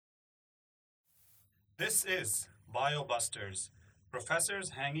This is BioBusters, Professors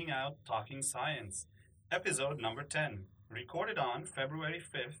Hanging Out Talking Science, episode number 10, recorded on February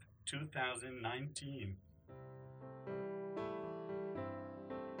 5th, 2019.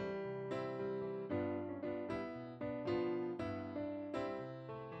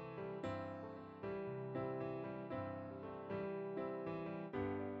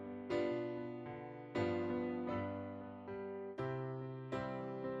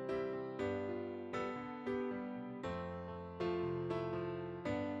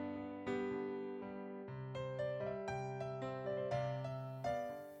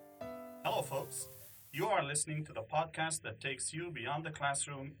 Hello, folks. You are listening to the podcast that takes you beyond the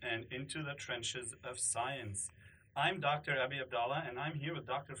classroom and into the trenches of science. I'm Dr. Abi Abdallah, and I'm here with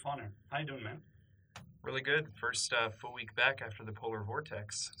Dr. Fonner. How you doing, man? Really good. First full week back after the polar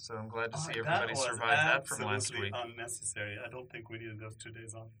vortex. So I'm glad to see That everybody was survive that from last absolutely week. unnecessary. I don't think we needed those 2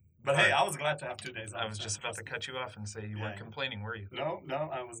 days off. But hey, I was glad to have 2 days off. I was just about to cut you off and say you weren't complaining, were you? No,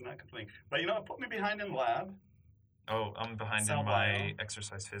 I was not complaining. But it put me behind in lab. Oh, I'm behind Cell in my bio.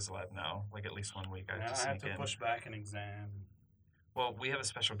 exercise phys lab now. Like at least 1 week I have to I sneak have to in. push back an exam. Well, we have a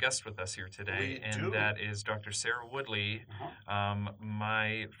special guest with us here today, We do. that is Dr. Sarah Woodley,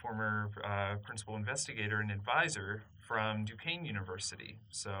 my former principal investigator and advisor from Duquesne University.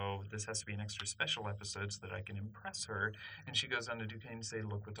 So this has to be an extra special episode so that I can impress her. And she goes on to Duquesne to say,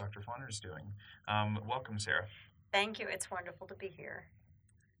 look what Dr. Fonner's doing. Welcome, Sarah. Thank you. It's wonderful to be here.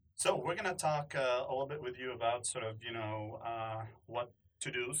 So we're going to talk a little bit with you about what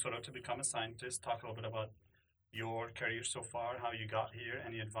to do to become a scientist, talk a little bit about your career so far, how you got here,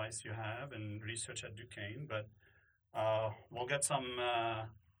 any advice you have, and research at Duquesne. But we'll get some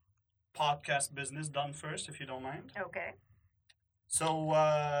podcast business done first, if you don't mind. Okay. So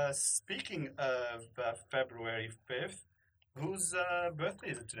speaking of February 5th, whose birthday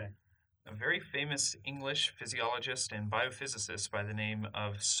is it today? A very famous English physiologist and biophysicist by the name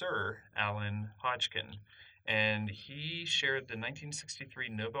of Sir Alan Hodgkin. And he shared the 1963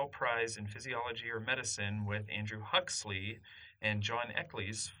 Nobel Prize in Physiology or Medicine with Andrew Huxley and John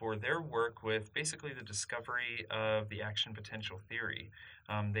Eccles for their work with basically the discovery of the action potential theory.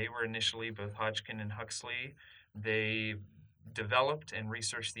 They were initially, both Hodgkin and Huxley, they developed and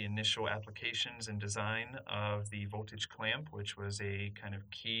researched the initial applications and design of the voltage clamp, which was a kind of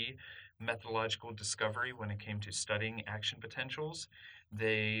key methodological discovery when it came to studying action potentials.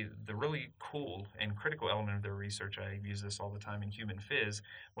 The really cool and critical element of their research, I use this all the time in human phys,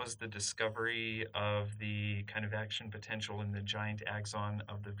 was the discovery of the kind of action potential in the giant axon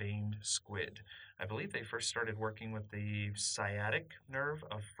of the veined squid. I believe they first started working with the sciatic nerve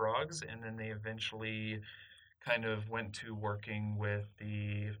of frogs, and then they eventually kind of went to working with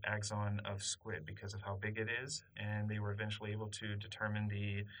the axon of squid because of how big it is, and they were eventually able to determine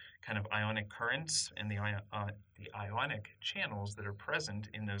the kind of ionic currents and the ionic channels that are present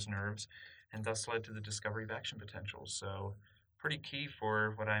in those nerves, and thus led to the discovery of action potentials. So pretty key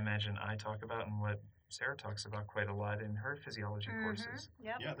for what I imagine I talk about and what Sarah talks about quite a lot in her physiology courses.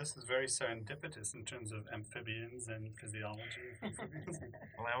 Yep. Yeah, this is very serendipitous in terms of amphibians and physiology of amphibians.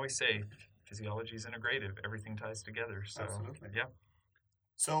 Well, I always say physiology is integrative. Everything ties together. So, Absolutely. Yeah.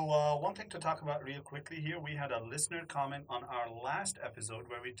 So one thing to talk about real quickly here, we had a listener comment on our last episode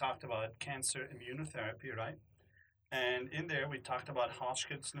where we talked about cancer immunotherapy, right? And in there we talked about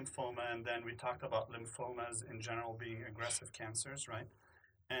Hodgkin's lymphoma, and then we talked about lymphomas in general being aggressive cancers, right?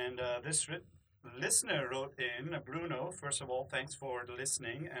 And this listener wrote in, Bruno, first of all, thanks for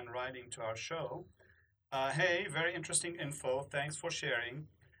listening and writing to our show. Hey, very interesting info. Thanks for sharing.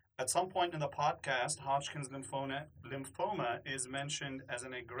 At some point in the podcast, Hodgkin's lymphoma is mentioned as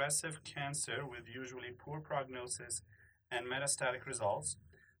an aggressive cancer with usually poor prognosis and metastatic results.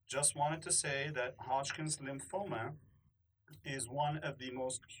 Just wanted to say that Hodgkin's lymphoma is one of the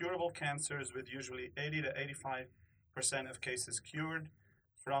most curable cancers, with usually 80 to 85% of cases cured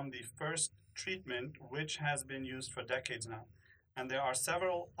from the first treatment, which has been used for decades now. And there are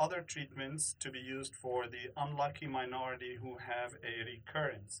several other treatments to be used for the unlucky minority who have a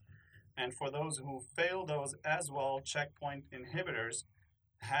recurrence. And for those who fail those as well, checkpoint inhibitors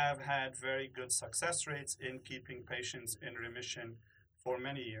have had very good success rates in keeping patients in remission for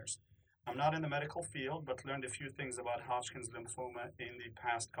many years. I'm not in the medical field, but learned a few things about Hodgkin's lymphoma in the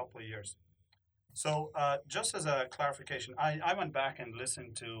past couple of years. So just as a clarification, I went back and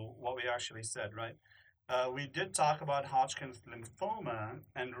listened to what we actually said, right? We did talk about Hodgkin's lymphoma,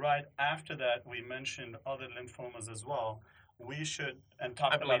 and right after that, we mentioned other lymphomas as well. we should, and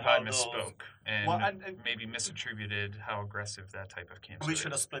talk I about believe how I those. misspoke and Well, and maybe misattributed how aggressive that type of cancer we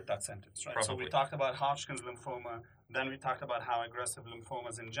should have is. split that sentence, right? So we Probably. talked about Hodgkin's lymphoma, then we talked about how aggressive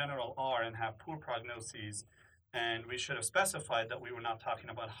lymphomas in general are and have poor prognoses, and we should have specified that we were not talking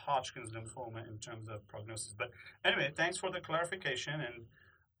about Hodgkin's lymphoma in terms of prognosis. But anyway, thanks for the clarification and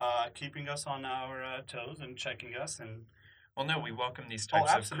keeping us on our toes and checking us. And Well, no, we welcome these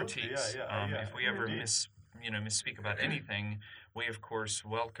types of absolutely. critiques. Yeah. If we ever Indeed. misspeak about anything, we of course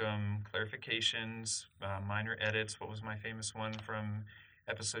welcome clarifications, minor edits. What was my famous one from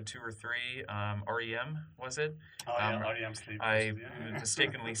episode 2 or 3? REM, was it? Oh, yeah, Um, REM sleep. I yeah.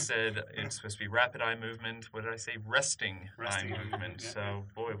 mistakenly said it's supposed to be rapid eye movement. What did I say? Resting Resting eye eye movement. movement, yeah. So,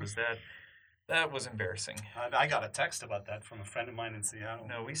 boy, that was embarrassing. I got a text about that from a friend of mine in Seattle.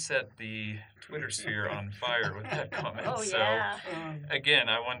 No, we set the Twitter sphere on fire with that comment. Oh, so, yeah. again,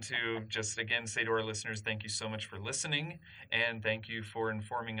 I want to just again say to our listeners, thank you so much for listening, and thank you for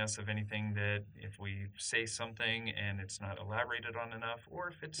informing us of anything that if we say something and it's not elaborated on enough, or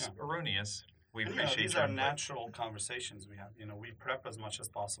if it's erroneous, we And, appreciate these your are input. natural conversations we have. We prep as much as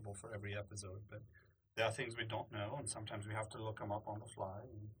possible for every episode, but there are things we don't know, and sometimes we have to look them up on the fly.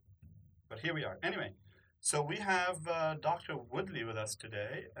 But here we are. Anyway, so we have Dr. Woodley with us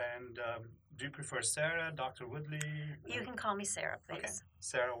today, and do you prefer Sarah, Dr. Woodley? You can call me Sarah, please. Okay,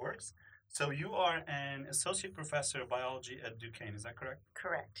 Sarah works. So you are an associate professor of biology at Duquesne, is that correct?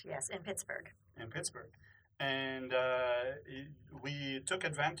 Correct, yes, in Pittsburgh. In Pittsburgh. And we took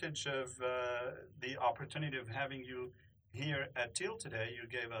advantage of the opportunity of having you here at Teal today. You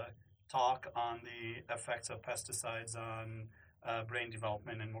gave a talk on the effects of pesticides on brain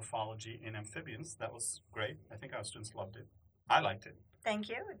development and morphology in amphibians. That was great. I think our students loved it. I liked it. Thank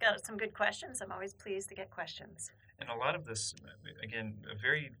you. We got some good questions. I'm always pleased to get questions. And a lot of this, again, a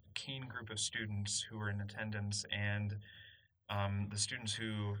very keen group of students who were in attendance, and the students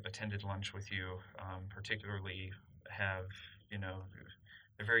who attended lunch with you particularly have,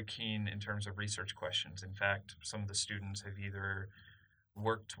 they're very keen in terms of research questions. In fact, some of the students have either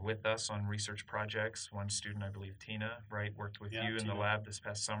worked with us on research projects. One student, I believe Tina, right, worked with Yeah, you in the Tina. lab this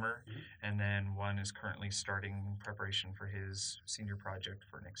past summer. Mhm. And then one is currently starting preparation for his senior project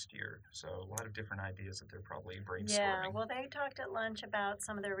for next year. So a lot of different ideas that they're probably brainstorming. Yeah, well, they talked at lunch about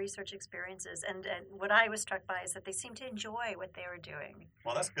some of their research experiences, and what I was struck by is that they seemed to enjoy what they were doing.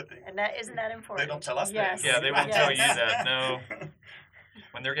 Well, that's a good thing. And that isn't that important? They don't tell us Yes. that. Yeah, they won't tell you Yes. that, no.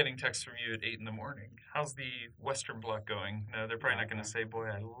 When they're getting texts from you at 8 a.m, how's the Western Bloc going? No, they're probably not going to say, boy,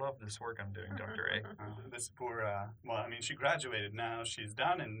 I love this work I'm doing, Dr. A. This poor, she graduated now. She's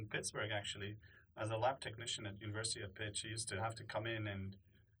down in Pittsburgh, actually, as a lab technician at University of Pitt. She used to have to come in and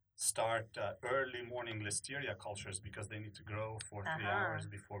start early morning listeria cultures because they need to grow for 3 hours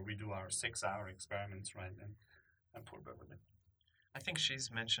before we do our 6-hour experiments, right? And poor Beverly. I think she's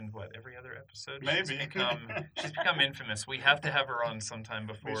mentioned, every other episode? Maybe. She's become infamous. We have to have her on sometime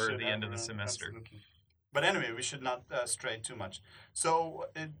We before should the have end of her the on, semester. absolutely. But anyway, we should not stray too much. So,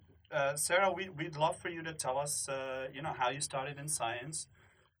 Sarah, we'd love for you to tell us, how you started in science.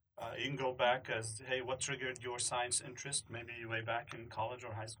 You can go back as, hey, what triggered your science interest? Maybe way back in college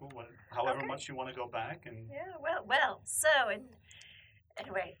or high school, however Okay. much you want to go back. And Yeah, well,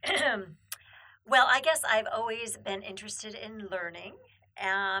 anyway, well, I guess I've always been interested in learning,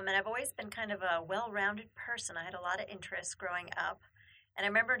 and I've always been kind of a well-rounded person. I had a lot of interests growing up, and I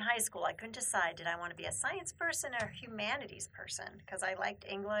remember in high school I couldn't decide, did I want to be a science person or a humanities person, because I liked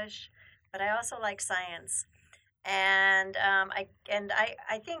English, but I also liked science. And I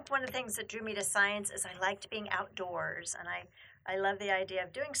think one of the things that drew me to science is I liked being outdoors, and I love the idea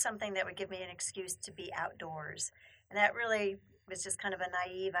of doing something that would give me an excuse to be outdoors. And that really was just kind of a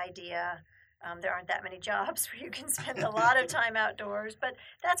naive idea. There aren't that many jobs where you can spend a lot of time outdoors, but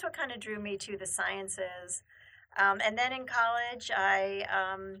that's what kind of drew me to the sciences. And then in college, I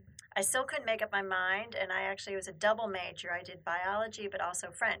still couldn't make up my mind, and I actually was a double major. I did biology, but also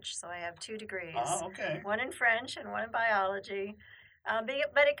French, so I have 2 degrees. Oh, okay. One in French and one in biology. But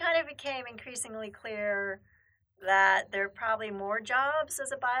it kind of became increasingly clear that there are probably more jobs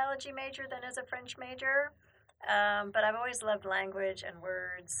as a biology major than as a French major. But I've always loved language and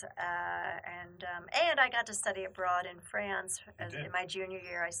words, and I got to study abroad in France. In my junior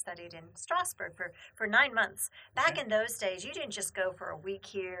year, I studied in Strasbourg for 9 months. Back in those days, you didn't just go for a week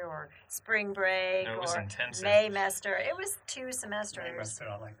here or spring break No, it was or intensive. Maymester. It was 2 semesters. Maymester,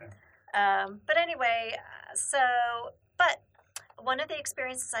 I like that. But anyway, but one of the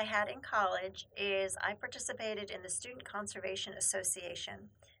experiences I had in college is I participated in the Student Conservation Association.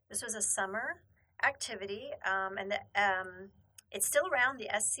 This was a summer activity, and it's still around, the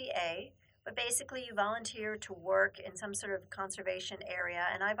SCA, but basically you volunteer to work in some sort of conservation area.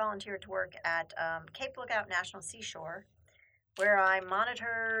 And I volunteered to work at Cape Lookout National Seashore, where I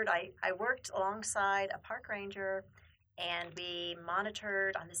monitored, I worked alongside a park ranger, and we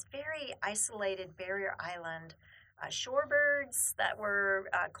monitored on this very isolated barrier island shorebirds that were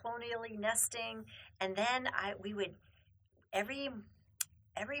colonially nesting. And then we would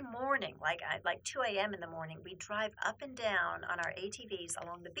every morning, like 2 a.m. in the morning, we drive up and down on our ATVs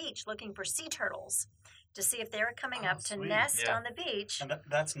along the beach looking for sea turtles to see if they were coming up to sweet. nest on the beach. And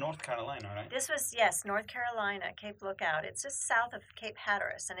that's North Carolina, right? This was, yes, North Carolina, Cape Lookout. It's just south of Cape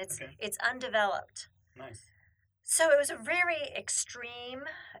Hatteras, and it's undeveloped. Nice. So it was a very extreme,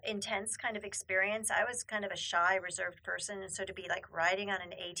 intense kind of experience. I was kind of a shy, reserved person, and so to be like riding on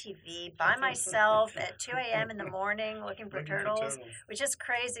an ATV by myself at 2 a.m. in the morning looking for turtles, which is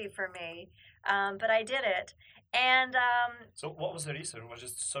crazy for me. But I did it. And so what was the research? Was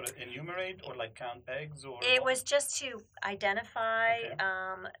it sort of enumerate or like count eggs? Or it was just to identify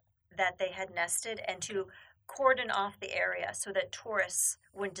that they had nested and to cordon off the area so that tourists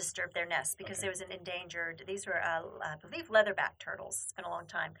wouldn't disturb their nests, because there was an endangered, these were, I believe, leatherback turtles. It's been a long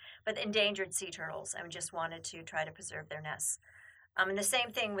time, but endangered sea turtles, and we just wanted to try to preserve their nests. And the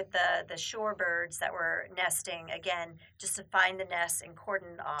same thing with the shorebirds that were nesting, again, just to find the nests and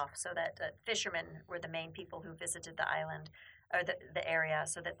cordon off so that fishermen were the main people who visited the island or the area,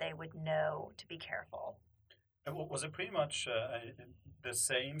 so that they would know to be careful. Was it pretty much the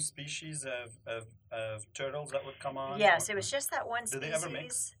same species of turtles that would come on? Yes, it was just that one species. Did they ever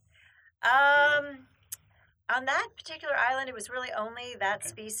mix? On that particular island, it was really only that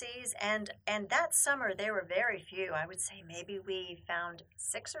species, and that summer there were very few. I would say maybe we found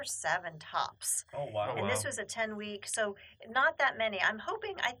 6 or 7 tops. Oh wow! And this was a 10-week, so not that many.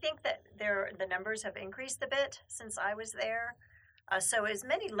 I think that the numbers have increased a bit since I was there. So it was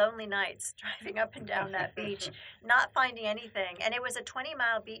many lonely nights driving up and down that beach, not finding anything. And it was a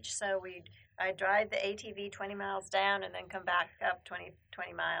 20-mile beach, so I'd drive the ATV 20 miles down and then come back up 20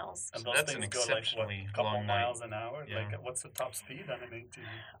 miles. And those that's things an go like, exceptionally a couple long miles night. an hour? Yeah. Like, what's the top speed on an ATV?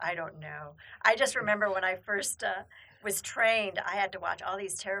 I don't know. I just remember when I first was trained, I had to watch all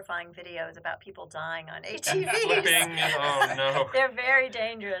these terrifying videos about people dying on ATVs. Flipping, oh no. They're very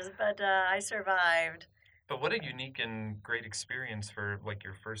dangerous, but I survived. But what a unique and great experience for like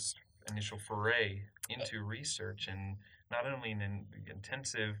your first initial foray into research, and not only an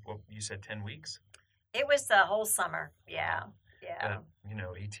intensive, well, you said 10 weeks? It was the whole summer, yeah.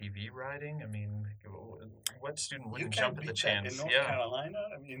 ATV riding. I mean, what student wouldn't You jump can't at the beat that chance? in North Carolina.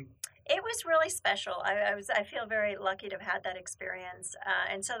 I mean, it was really special. I feel very lucky to have had that experience.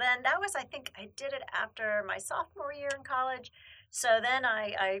 And so then I think I did it after my sophomore year in college. So then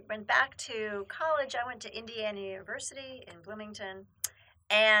I went back to college. I went to Indiana University in Bloomington,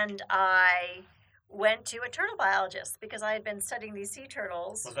 and I went to a turtle biologist because I had been studying these sea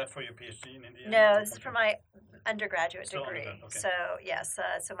turtles. was that for your PhD in Indiana? No, this is for my undergraduate Still degree. undergrad, okay. So yes,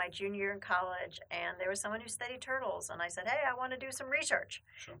 so my junior year in college, and there was someone who studied turtles, and I said, hey, I want to do some research.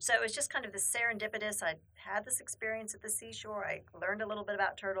 Sure. So it was just kind of this serendipitous. I had this experience at the seashore. I learned a little bit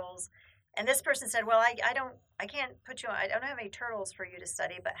about turtles, and this person said, well, I can't put you on. I don't have any turtles for you to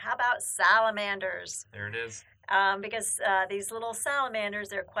study, but how about salamanders? There it is. Because these little salamanders,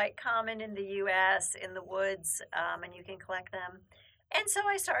 they're quite common in the U.S., in the woods, and you can collect them. And so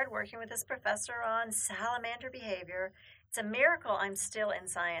I started working with this professor on salamander behavior. It's a miracle I'm still in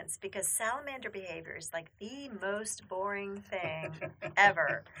science, because salamander behavior is like the most boring thing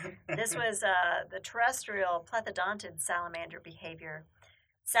ever. This was the terrestrial plethodontid salamander behavior.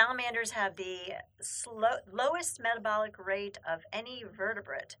 Salamanders have the lowest metabolic rate of any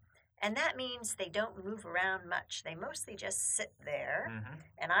vertebrate. And that means they don't move around much. They mostly just sit there. Mm-hmm.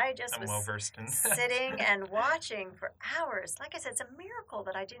 And I just I'm was well versed in that. sitting and watching for hours. Like I said, it's a miracle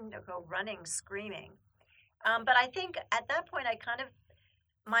that I didn't go running, screaming. But I think at that point,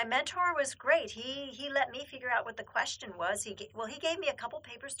 my mentor was great. He let me figure out what the question was. He gave me a couple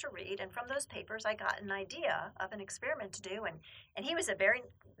papers to read, and from those papers, I got an idea of an experiment to do. And he was a very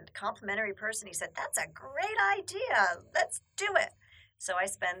complimentary person. He said, "That's a great idea. Let's do it." So I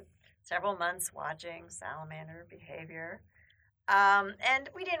spent several months watching salamander behavior. And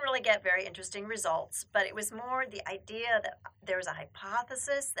we didn't really get very interesting results, but it was more the idea that there was a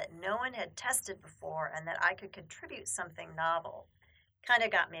hypothesis that no one had tested before and that I could contribute something novel. Kind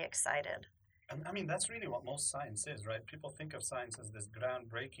of got me excited. I mean, that's really what most science is, right? People think of science as this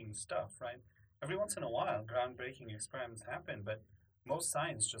groundbreaking stuff, right? Every once in a while, groundbreaking experiments happen, but most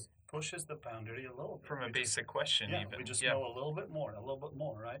science just pushes the boundary a little bit. From a basic question, Yeah, even. we just know a little bit more,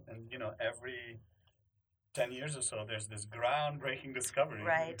 right? And, every 10 years or so, there's this groundbreaking discovery.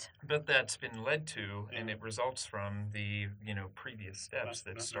 Right. But that's been led to, and Yeah. it results from the previous steps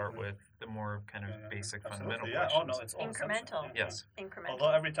that start with the more kind of basic fundamental Absolutely, yeah. questions. Oh, no, it's all Incremental. essential. Yeah, Yes. Incremental.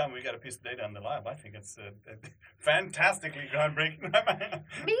 Although every time we get a piece of data in the lab, I think it's fantastically groundbreaking.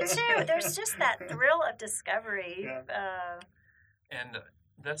 Me too. There's just that thrill of discovery. Yeah. And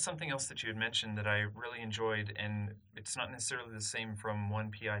that's something else that you had mentioned that I really enjoyed, and it's not necessarily the same from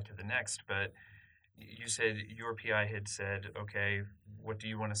one PI to the next, but you said your PI had said, okay, what do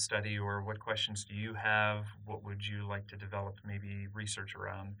you want to study, or what questions do you have? What would you like to develop maybe research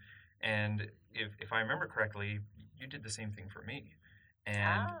around? And if I remember correctly, you did the same thing for me.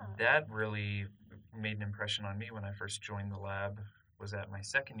 And that really made an impression on me when I first joined the lab, was at my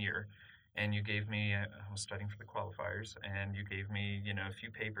second year. And you gave me, I was studying for the qualifiers, and you gave me, a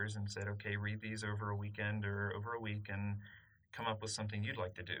few papers and said, okay, read these over a weekend or over a week and come up with something you'd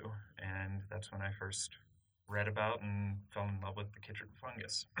like to do. And that's when I first read about and fell in love with the chytrid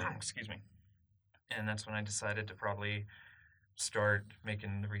fungus. Excuse me. And that's when I decided to probably start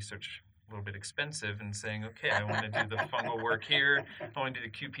making the research a little bit expensive and saying, okay, I want to do the fungal work here. I want to do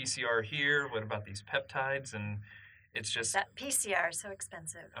the qPCR here. What about these peptides? And it's just that PCR is so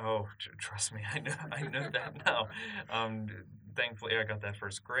expensive. Oh, trust me, I know that now. Thankfully, I got that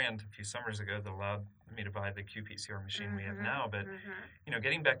first grant a few summers ago that allowed me to buy the qPCR machine we have now. But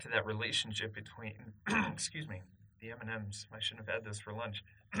getting back to that relationship between, excuse me, the M&Ms. I shouldn't have had this for lunch.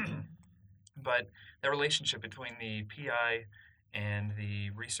 But that relationship between the PI and the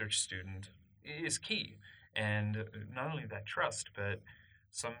research student is key, and not only that trust, but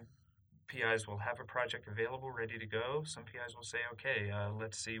some PIs will have a project available, ready to go. Some PIs will say, okay,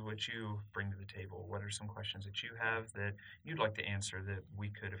 let's see what you bring to the table. What are some questions that you have that you'd like to answer that we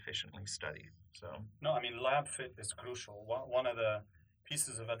could efficiently study? So no, I mean, lab fit is crucial. One of the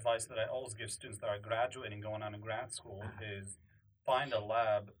pieces of advice that I always give students that are graduating, going on to grad school, is find a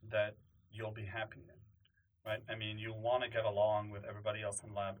lab that you'll be happy in. Right? I mean, you want to get along with everybody else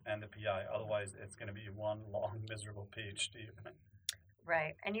in lab and the PI. Otherwise, it's going to be one long, miserable PhD.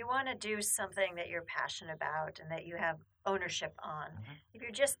 Right. And you want to do something that you're passionate about and that you have ownership on. If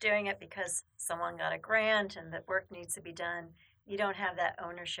you're just doing it because someone got a grant and the work needs to be done, you don't have that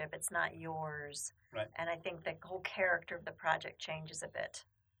ownership. It's not yours. Right. And I think the whole character of the project changes a bit.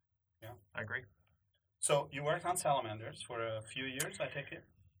 Yeah, I agree. So you worked on salamanders for a few years, I take it?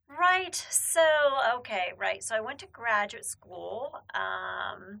 Right. So, okay, right. So I went to graduate school,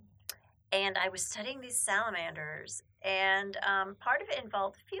 and I was studying these salamanders. And part of it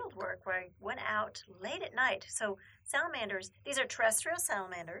involved field work where I went out late at night. So salamanders, these are terrestrial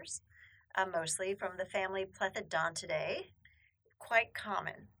salamanders, mostly from the family Plethodontidae, quite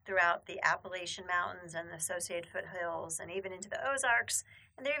common throughout the Appalachian Mountains and the associated foothills and even into the Ozarks.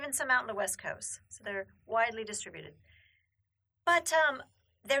 And there are even some out on the West Coast. So they're widely distributed. But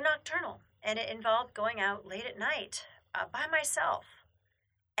they're nocturnal, and it involved going out late at night by myself.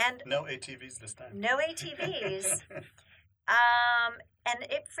 And no ATVs this time. No ATVs. And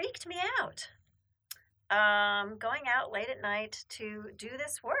it freaked me out. Going out late at night to do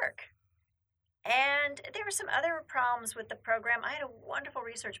this work. And there were some other problems with the program. I had a wonderful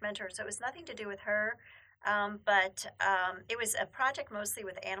research mentor, so it was nothing to do with her. But it was a project mostly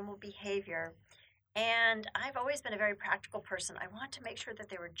with animal behavior. And I've always been a very practical person. I want to make sure that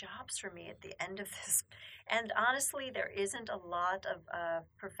there were jobs for me at the end of this. And honestly, there isn't a lot of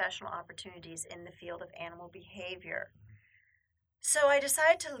professional opportunities in the field of animal behavior. So I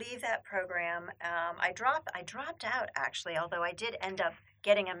decided to leave that program. I dropped out, actually, although I did end up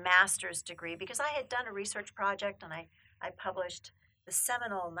getting a master's degree because I had done a research project and I published the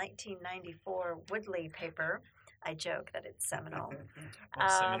seminal 1994 Woodley paper. I joke that it's seminal. Well,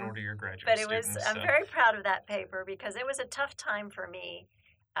 seminal to your graduate but students. I'm very proud of that paper because it was a tough time for me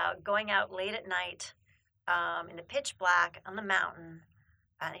going out late at night in the pitch black on the mountain.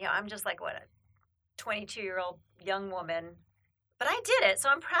 I'm just like, a 22-year-old young woman. But I did it, so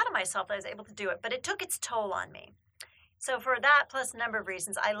I'm proud of myself that I was able to do it. But it took its toll on me. So for that, plus a number of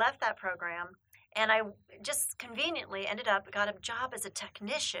reasons, I left that program. And I just conveniently got a job as a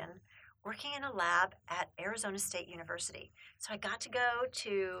technician working in a lab at Arizona State University. So I got to go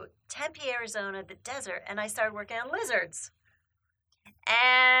to Tempe, Arizona, the desert, and I started working on lizards.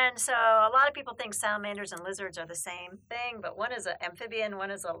 And so a lot of people think salamanders and lizards are the same thing, but one is an amphibian, one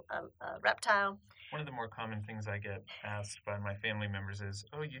is a reptile. One of the more common things I get asked by my family members is,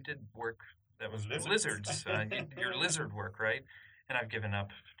 oh, you did work that was lizards. Your lizard work, right? And I've given up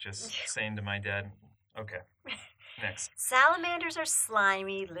just saying to my dad, okay. Next. Salamanders are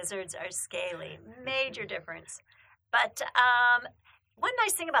slimy, lizards are scaly. Major difference. But one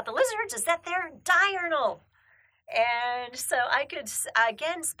nice thing about the lizards is that they're diurnal. And so I could,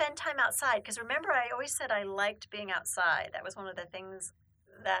 again, spend time outside. Because remember, I always said I liked being outside. That was one of the things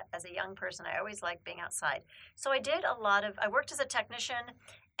that, as a young person, I always liked being outside. So I worked as a technician.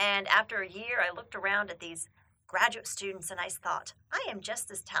 And after a year, I looked around at these graduate students and I thought, I am just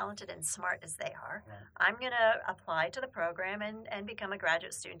as talented and smart as they are. Right. I'm going to apply to the program and become a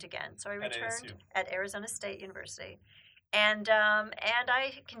graduate student again. So I returned at Arizona State University. And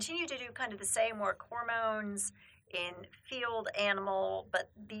I continued to do kind of the same work, hormones in field animal,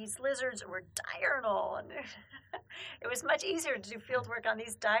 but these lizards were diurnal, and it was much easier to do field work on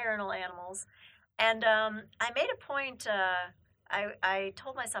these diurnal animals. And I made a point. I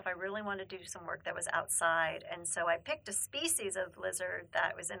told myself I really wanted to do some work that was outside, and so I picked a species of lizard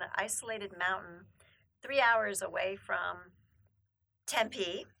that was in an isolated mountain 3 hours away from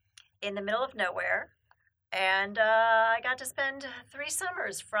Tempe in the middle of nowhere. And I got to spend 3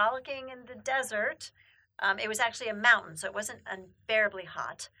 summers frolicking in the desert. It was actually a mountain, so it wasn't unbearably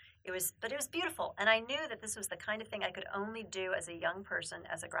hot. But it was beautiful. And I knew that this was the kind of thing I could only do as a young person,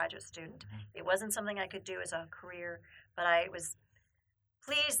 as a graduate student. It wasn't something I could do as a career, but I was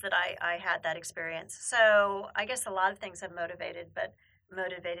pleased that I had that experience. So I guess a lot of things have motivated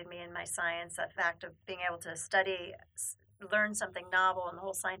me in my science, that fact of being able to learn something novel in the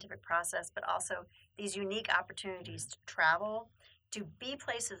whole scientific process, but also these unique opportunities to travel, to be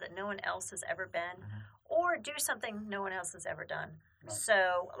places that no one else has ever been, or do something no one else has ever done. Right.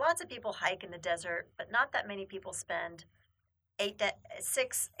 So lots of people hike in the desert, but not that many people spend 8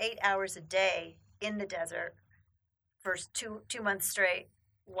 hours a day in the desert for 2 months straight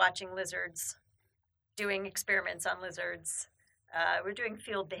watching lizards, doing experiments on lizards. We're doing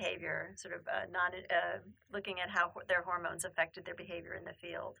field behavior, sort of looking at how their hormones affected their behavior in the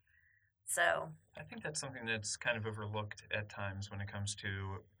field. So I think that's something that's kind of overlooked at times when it comes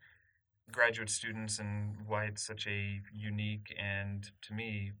to graduate students and why it's such a unique and, to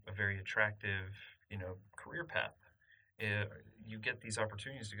me, a very attractive, career path. You get these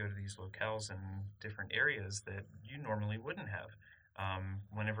opportunities to go to these locales in different areas that you normally wouldn't have.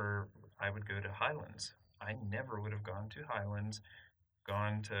 Whenever I would go to Highlands, I never would have gone to Highlands,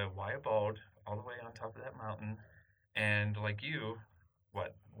 gone to Wyabald, all the way on top of that mountain, and like you,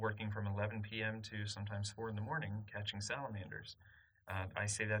 working from 11 p.m. to sometimes 4 in the morning catching salamanders. I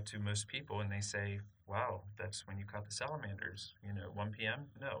say that to most people, and they say, wow, that's when you caught the salamanders. 1 p.m.?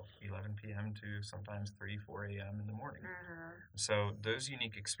 No, 11 p.m. to sometimes 3, 4 a.m. in the morning. So those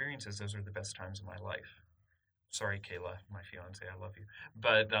unique experiences, those are the best times of my life. Sorry, Kayla, my fiance, I love you.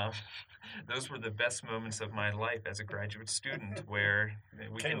 But those were the best moments of my life as a graduate student where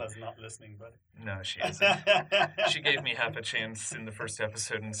Kayla's not listening, buddy. No, she isn't. She gave me half a chance in the first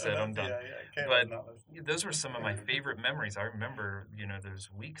episode and said, I'm done. Yeah. But those were some of my favorite memories. I remember, those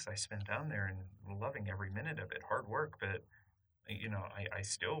weeks I spent down there and loving every minute of it. Hard work, but, I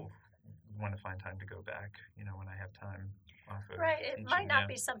still want to find time to go back, when I have time. Right. It might not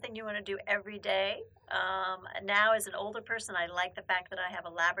be something you want to do every day. Now, as an older person, I like the fact that I have a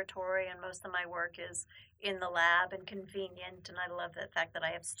laboratory and most of my work is in the lab and convenient. And I love the fact that I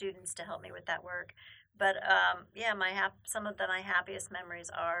have students to help me with that work. But some of my happiest memories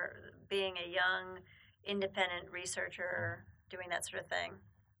are being a young, independent researcher doing that sort of thing.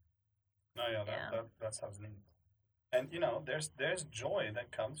 No, that sounds neat. And there's joy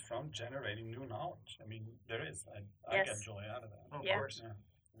that comes from generating new knowledge. I mean, there is. I get joy out of that. Oh, of course.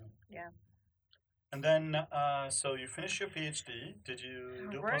 Yeah. And then, so you finished your PhD. Did you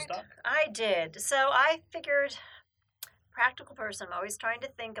do a postdoc? I did. So I figured, practical person, I'm always trying to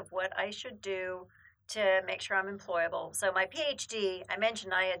think of what I should do to make sure I'm employable. So my PhD, I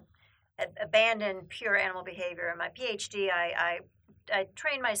mentioned I had abandoned pure animal behavior. In my PhD, I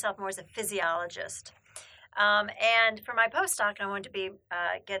trained myself more as a physiologist. And for my postdoc, I wanted to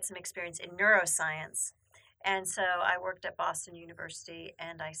get some experience in neuroscience. And so I worked at Boston University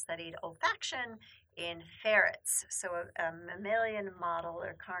and I studied olfaction in ferrets. So a mammalian model,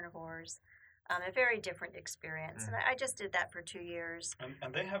 or carnivores, a very different experience. And I just did that for 2 years.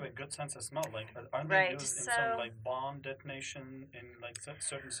 And they have a good sense of smell. Like, aren't they used in some bomb detonation in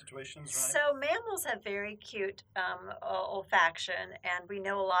certain situations, right? So mammals have very cute olfaction, and we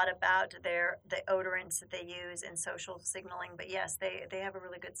know a lot about the odorants that they use in social signaling. But yes, they have a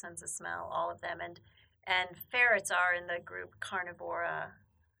really good sense of smell, all of them. And ferrets are in the group Carnivora.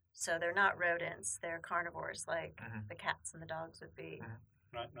 So they're not rodents, they're carnivores like the cats and the dogs would be.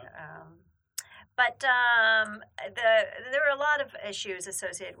 Right. But there are a lot of issues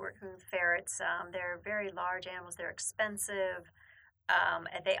associated working with ferrets. They're very large animals. They're expensive.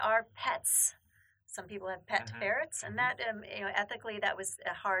 They are pets. Some people have pet Mhm. ferrets, and Mhm. that ethically that was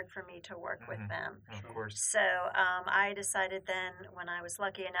hard for me to work with Mhm. them. Of course. So I decided then, when I was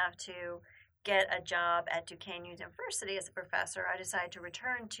lucky enough to get a job at Duquesne University as a professor, I decided to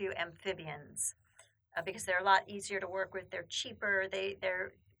return to amphibians because they're a lot easier to work with. They're cheaper.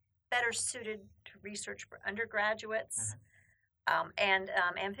 They're better suited to research for undergraduates. And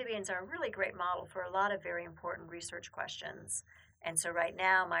amphibians are a really great model for a lot of very important research questions. And so right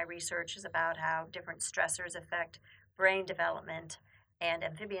now my research is about how different stressors affect brain development. And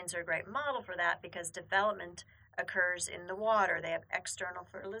amphibians are a great model for that because development occurs in the water. They have external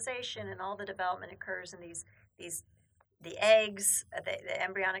fertilization, and all the development occurs in the eggs, the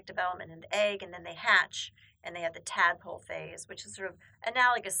embryonic development in the egg, and then they hatch, and they have the tadpole phase, which is sort of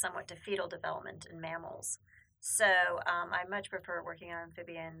analogous somewhat to fetal development in mammals. So I much prefer working on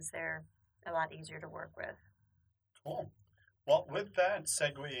amphibians. They're a lot easier to work with. Cool. Well, with that,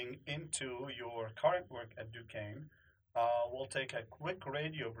 segueing into your current work at Duquesne, we'll take a quick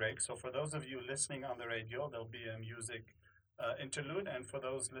radio break. So, for those of you listening on the radio, there'll be a music interlude, and for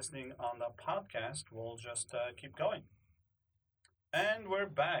those listening on the podcast, we'll just keep going. And we're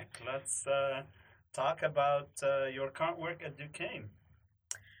back. Let's talk about your current work at Duquesne.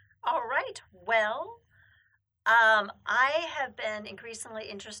 All right. Well, I have been increasingly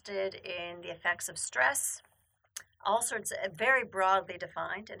interested in the effects of stress, all sorts of very broadly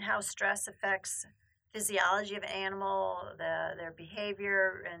defined, and how stress affects physiology of an animal, their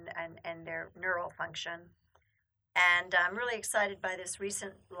behavior, and their neural function. And I'm really excited by this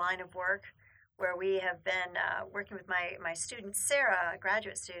recent line of work where we have been working with my student, Sarah, a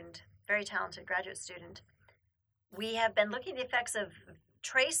graduate student, very talented graduate student. We have been looking at the effects of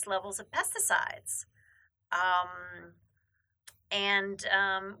trace levels of pesticides. And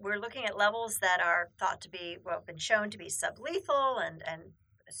we're looking at levels that are thought to be, well, been shown to be sublethal and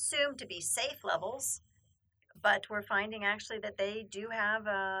assumed to be safe levels. But we're finding actually that they do have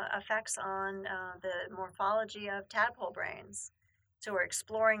effects on the morphology of tadpole brains. So we're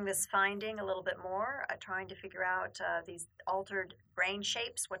exploring this finding a little bit more, trying to figure out these altered brain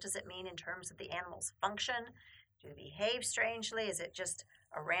shapes. What does it mean in terms of the animal's function? Do they behave strangely? Is it just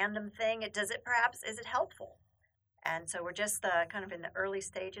a random thing? Is it helpful? And so we're just kind of in the early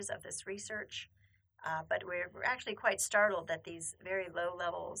stages of this research. But we're actually quite startled that these very low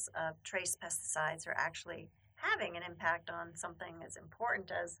levels of trace pesticides are actually having an impact on something as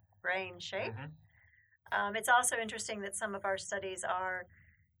important as brain shape. It's also interesting that some of our studies are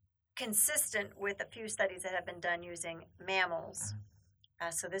consistent with a few studies that have been done using mammals.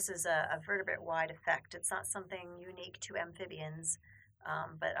 So this is a vertebrate-wide effect. It's not something unique to amphibians,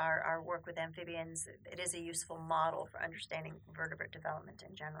 but our work with amphibians, it is a useful model for understanding vertebrate development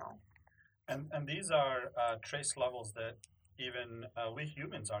in general. And these are trace levels that even we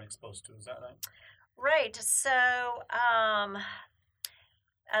humans are exposed to. Is that right? Right. So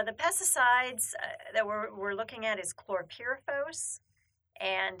the pesticides that we're looking at is chlorpyrifos,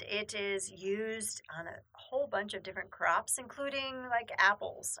 and it is used on a whole bunch of different crops, including like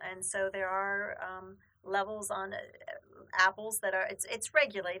apples. And so there are levels on apples that are, it's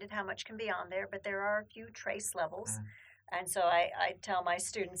regulated how much can be on there, but there are a few trace levels. And so I tell my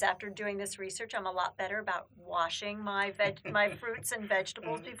students, after doing this research, I'm a lot better about washing my my fruits and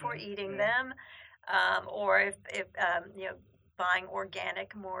vegetables before eating them, or if buying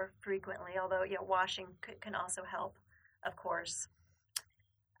organic more frequently. Although washing can also help, of course.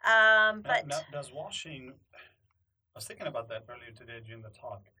 But now, does washing? I was thinking about that earlier today during the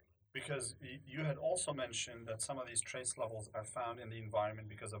talk, because you had also mentioned that some of these trace levels are found in the environment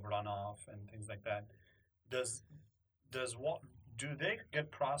because of runoff and things like that. Do they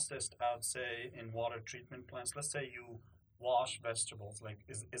get processed out, say, in water treatment plants? Let's say you wash vegetables. Like,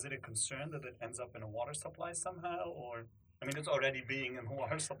 is it a concern that it ends up in a water supply somehow, or I mean, it's already being in a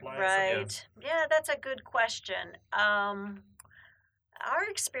water supply. Right. Yeah, that's a good question. Our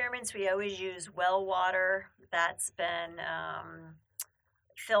experiments, we always use well water that's been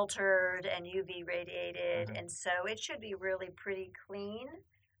filtered and UV radiated, and so it should be really pretty clean.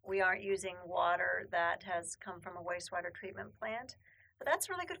 We aren't using water that has come from a wastewater treatment plant. But that's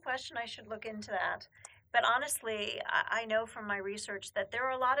a really good question. I should look into that. But honestly, I know from my research that there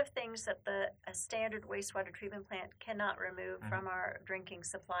are a lot of things that a standard wastewater treatment plant cannot remove from our drinking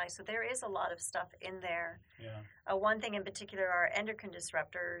supply. So there is a lot of stuff in there. Yeah. One thing in particular are endocrine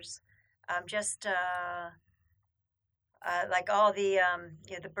disruptors. Like all the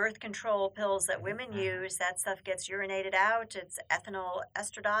the birth control pills that women use, that stuff gets urinated out. It's ethinyl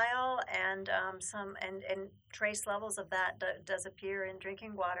estradiol, and and trace levels of that does appear in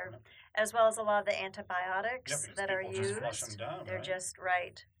drinking water, as well as a lot of the antibiotics that are used. Just flush them down, They're right? just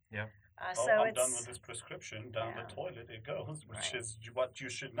right. Yeah. So I'm it's done with this prescription. Down Yeah. the toilet it goes, which Right. is what you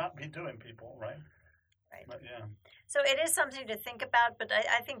should not be doing, people, right? right. But yeah. So it is something to think about, but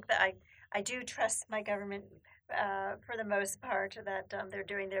I think that I do trust my government for the most part that they're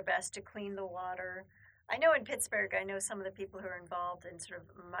doing their best to clean the water. I know in Pittsburgh, I know some of the people who are involved in sort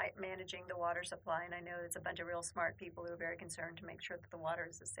of managing the water supply, and I know there's a bunch of real smart people who are very concerned to make sure that the water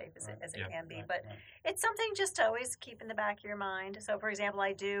is as safe as Right. it Yeah. can be. Right, But right. it's something just to always keep in the back of your mind. So, for example,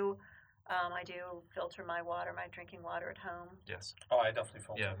 I do filter my water, my drinking water at home. Yes. Oh, I definitely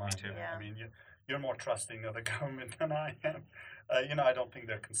filter Yeah, me mine. too. Yeah. I mean, you're more trusting of the government than I am. I don't think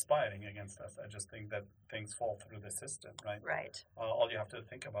they're conspiring against us. I just think that things fall through the system, right? Right. All you have to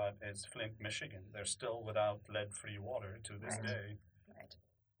think about is Flint, Michigan. They're still without lead-free water to this Right. day, Right.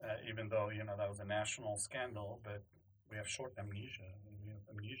 even though that was a national scandal. But we have short amnesia. We have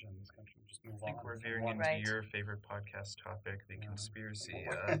amnesia in this country. Just move I think on. we're from veering one- into Right. your favorite podcast topic, the Yeah. conspiracy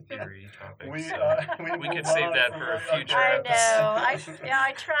theory topic. We, so we could move save on that from for a that. future I episode. know.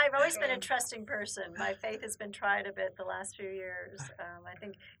 I try. I've always been a trusting person. My faith has been tried a bit the last few years. I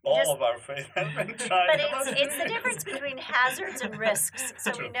think you All just. of our faith has been tried. But it's the difference between hazards and risks.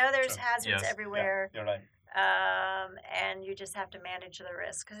 So True, we know there's true. hazards Yes. everywhere, You're right. and you just have to manage the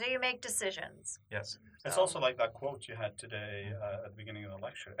risk because you make decisions. Yes. It's So- also like that quote you had today at the beginning of the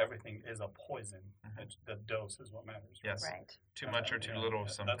lecture. Everything is a poison. Mhm. The dose is what matters. Yes. Right. Too much or too Yeah, little of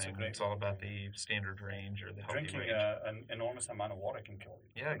that's a something. great It's all one. about the standard range or the healthy Drinking range. an enormous amount of water can kill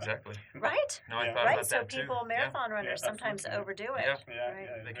you. Yeah, exactly. Right. No, I Yeah. thought Right. about So that too. people, marathon runners, Yeah, sometimes absolutely. overdo it. Yeah. Yeah, Right.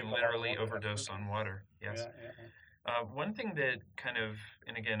 yeah. They drink can a lot of literally water, overdose absolutely. on water. Yes. Yeah, yeah. One thing that kind of,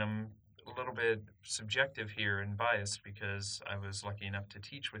 and again, I'm a little bit subjective here and biased because I was lucky enough to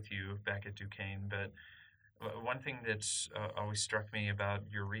teach with you back at Duquesne, but one thing that's always struck me about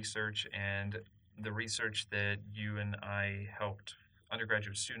your research and the research that you and I helped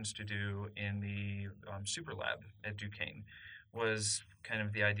undergraduate students to do in the Super Lab at Duquesne was kind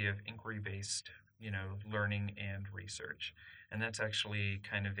of the idea of inquiry-based, learning and research. And that's actually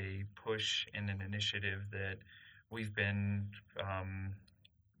kind of a push and an initiative that we've been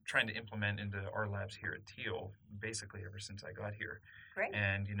trying to implement into our labs here at Teal basically ever since I got here. Great.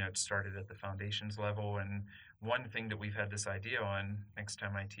 And, it started at the foundations level. And one thing that we've had this idea on next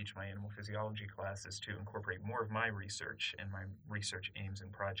time I teach my animal physiology class is to incorporate more of my research and my research aims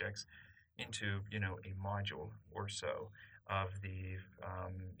and projects into, a module or so of the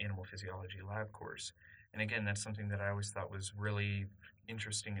animal physiology lab course. And again, that's something that I always thought was really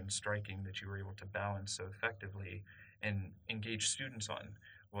interesting and striking that you were able to balance so effectively and engage students on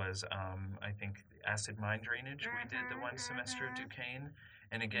was, I think, acid mine drainage we did the one semester at Duquesne.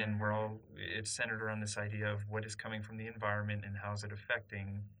 And again, it's centered around this idea of what is coming from the environment and how is it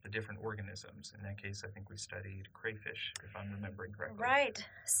affecting the different organisms. In that case, I think we studied crayfish, if I'm remembering correctly. Right.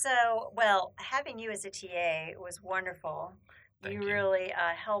 So, well, having you as a TA was wonderful. Thank You you. really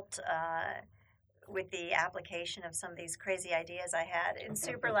helped with the application of some of these crazy ideas I had in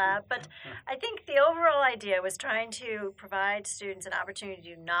Super Lab. But I think the overall idea was trying to provide students an opportunity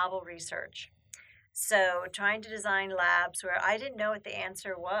to do novel research. So, trying to design labs where I didn't know what the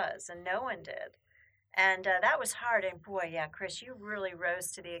answer was, and no one did. And that was hard. And boy, yeah, Chris, you really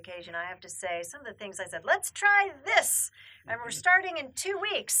rose to the occasion. I have to say, some of the things I said, let's try this. And we're starting in 2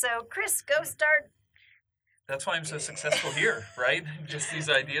 weeks. So, Chris, go start. That's why I'm so successful here, right? Just these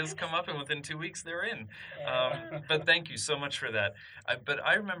ideas come up, and within 2 weeks, they're in. But thank you so much for that. But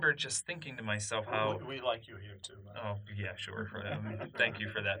I remember just thinking to myself how... We like you here too. Man. Oh, yeah, sure. Thank you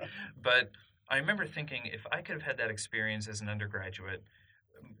for that. But I remember thinking if I could have had that experience as an undergraduate,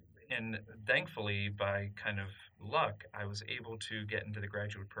 and thankfully, by kind of luck, I was able to get into the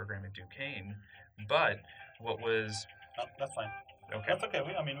graduate program at Duquesne. But what was... No, that's fine. Okay. That's okay.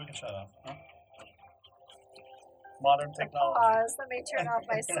 We can shut up. Huh? Modern technology. Pause. Let me turn off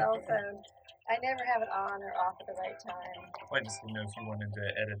my cell phone. I never have it on or off at the right time. I just didn't know if you wanted to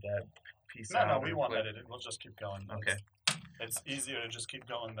edit that piece No, out. we or won't clip. edit it. We'll just keep going. Okay. It's easier to just keep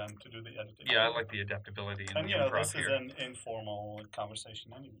going than to do the editing. Yeah, I like the adaptability and And the improv this is here. an informal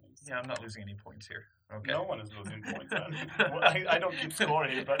conversation anyways. Yeah, I'm not losing any points here. Okay. No one is losing points. Well, I don't keep score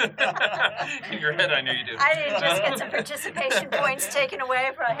here, but In your head, I knew you did. I didn't just get some participation points taken away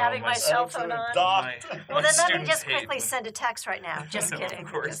for having my cell phone on. Docked. Well, then My let me students just hate quickly when- send a text right now. Just No, of kidding.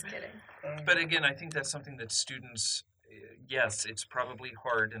 course. Just kidding. But again, I think that's something that students, yes, it's probably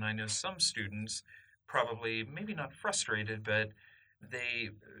hard, and I know some students probably, maybe not frustrated, but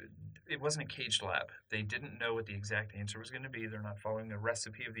it wasn't a caged lab. They didn't know what the exact answer was going to be. They're not following the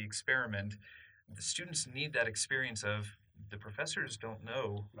recipe of the experiment. The students need that experience of the professors don't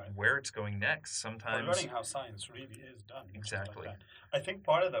know Right. where it's going next. Or Sometimes, learning how science really is done. and stuff Exactly. Like that. I think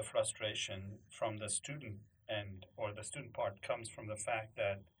part of the frustration from the student end or the student part comes from the fact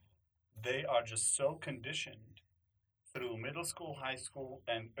that they are just so conditioned through middle school, high school,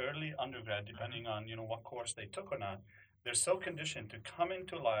 and early undergrad, depending on what course they took or not. They're so conditioned to come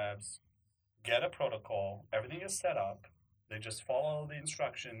into labs, get a protocol, everything is set up. They just follow the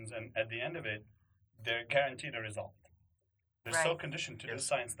instructions, and at the end of it, they're guaranteed a result. They're so Right. conditioned to do Yes.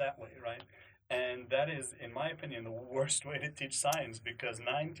 science that way, right? And that is, in my opinion, the worst way to teach science because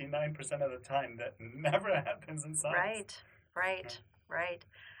 99% of the time that never happens in science. Right.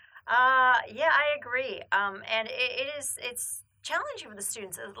 Yeah, I agree. And it's challenging for the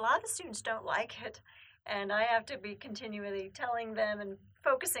students. A lot of the students don't like it, and I have to be continually telling them and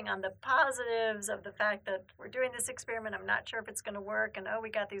focusing on the positives of the fact that we're doing this experiment. I'm not sure if it's going to work, and we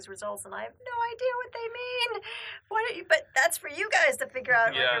got these results, and I have no idea what they mean. But that's for you guys to figure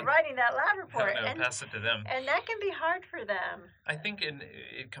out when Yeah. you're writing that lab I report, don't know, pass it to them. and that can be hard for them. I think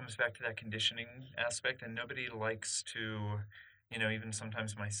it comes back to that conditioning aspect, and nobody likes to, even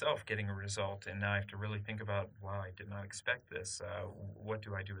sometimes myself getting a result, and now I have to really think about, wow, I did not expect this. What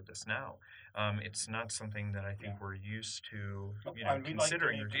do I do with this now? It's not something that I think we're used to, And we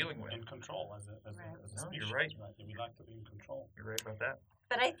considering like or to be dealing with. in control as a Right. as a No, you're species, right. We like to be in control. You're right about that.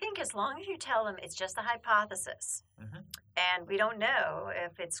 But I think as long as you tell them it's just a hypothesis, Mhm. and we don't know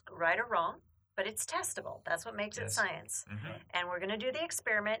if it's right or wrong, but it's testable. That's what makes it Yes. science. Mhm. And we're going to do the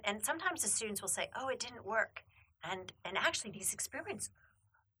experiment. And sometimes the students will say, "Oh, it didn't work," and actually these experiments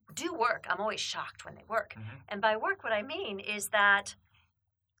do work. I'm always shocked when they work. Mhm. And by work, what I mean is that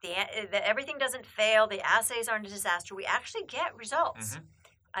everything doesn't fail. The assays aren't a disaster. We actually get results. Mhm.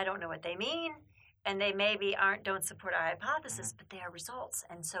 I don't know what they mean, and they maybe don't support our hypothesis, but they are results.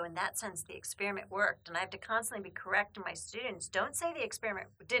 And so in that sense, the experiment worked. And I have to constantly be correcting my students. Don't say the experiment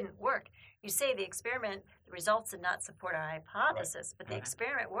didn't work. You say the results did not support our hypothesis, but the Mhm.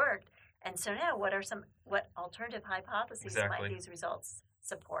 experiment worked. And so now what alternative hypotheses Exactly. might these results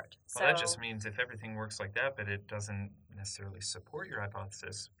support? Well, that just means if everything works like that, but it doesn't necessarily support your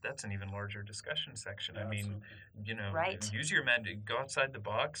hypothesis, that's an even larger discussion section. Yeah, I mean, absolutely. Right. use your go outside the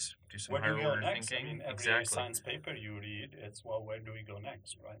box, do some Where do higher we go order next? thinking. I mean, every Exactly. science paper you read, it's where do we go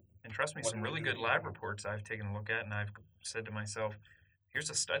next, right? And trust me, What some do we really do? good lab reports I've taken a look at, and I've said to myself, here's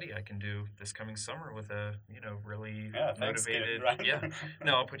a study I can do this coming summer with a, really Yeah, thanks, kid, motivated. right? Yeah.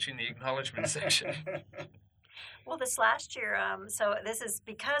 No, I'll put you in the acknowledgement section. Well, this last year, so this is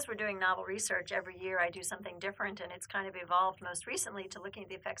because we're doing novel research every year. I do something different, and it's kind of evolved most recently to looking at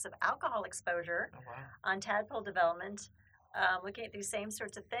the effects of alcohol exposure Oh, wow. on tadpole development. Looking at these same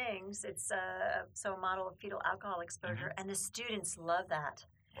sorts of things, it's a model of fetal alcohol exposure, and the students love that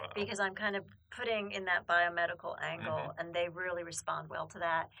Wow. because I'm kind of putting in that biomedical angle, and they really respond well to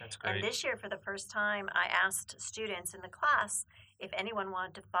that. That's And great. this year, for the first time, I asked students in the class if anyone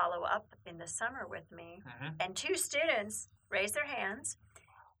wanted to follow up in the summer with me. Mhm. And 2 students raised their hands,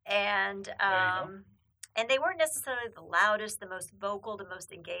 and you go. and they weren't necessarily the loudest, the most vocal, the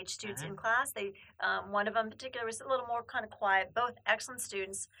most engaged students in class. They one of them in particular was a little more kind of quiet. Both excellent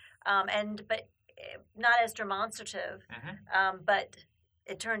students, but not as demonstrative. Mhm. But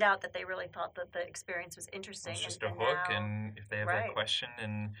it turned out that they really thought that the experience was interesting. It's just and, a hook, now, and if they have Right. a question,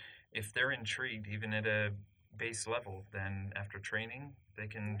 and if they're intrigued, even at a base level, then after training, they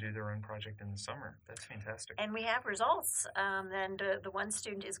can do their own project in the summer. That's fantastic. And we have results. And the one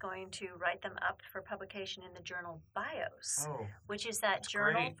student is going to write them up for publication in the journal BIOS, Oh, which is that that's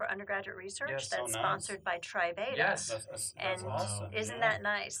journal great. for undergraduate research Yes. that's So nice. sponsored by Tribeta. Yes. That's And awesome. Isn't yeah. that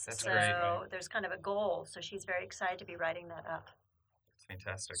nice? That's so great. there's kind of a goal. So she's very excited to be writing that up. It's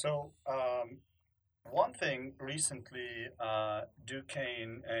fantastic. So, one thing recently,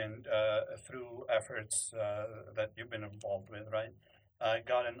 Duquesne and through efforts that you've been involved with, right,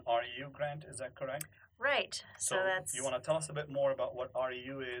 got an REU grant. Is that correct? Right. So that's you want to tell us a bit more about what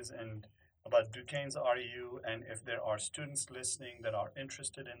REU is and about Duquesne's REU, and if there are students listening that are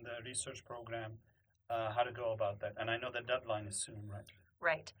interested in the research program, how to go about that. And I know the deadline is soon, right?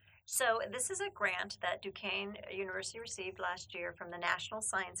 right. So this is a grant that Duquesne University received last year from the National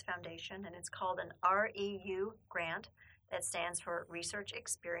Science Foundation, and it's called an REU grant. That stands for Research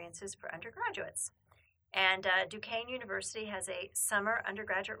Experiences for Undergraduates. And Duquesne University has a summer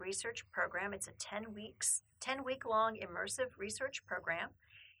undergraduate research program. It's a 10-week-long immersive research program.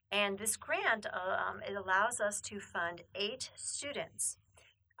 And this grant, it allows us to fund 8 students.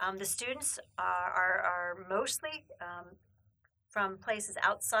 The students are mostly from places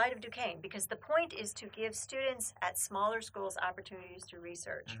outside of Duquesne, because the point is to give students at smaller schools opportunities to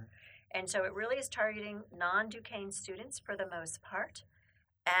research. And so it really is targeting non-Duquesne students for the most part.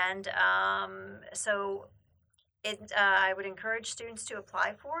 And so I would encourage students to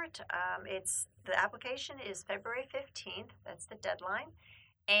apply for it. The application is February 15th. That's the deadline.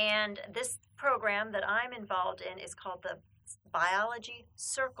 And this program that I'm involved in is called the Biology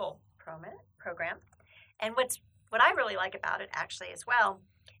Circle program. And what I really like about it actually as well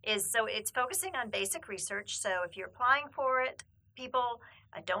is so it's focusing on basic research. So if you're applying for it, people,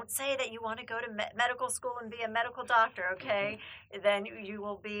 don't say that you want to go to medical school and be a medical doctor, okay? Then you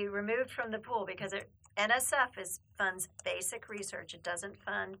will be removed from the pool because NSF funds basic research. It doesn't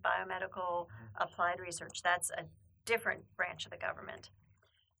fund biomedical applied research. That's a different branch of the government.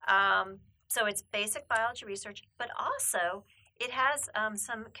 So it's basic biology research, but also it has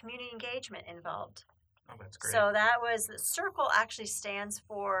some community engagement involved. Oh, that's great. So that was, CIRCLE actually stands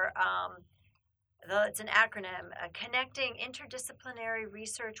for, it's an acronym, Connecting Interdisciplinary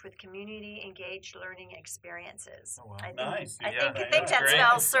Research with Community Engaged Learning Experiences. Oh, wow. Nice. I Yeah, think that's that great.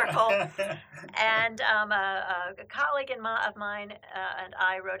 spells CIRCLE. And a colleague of mine and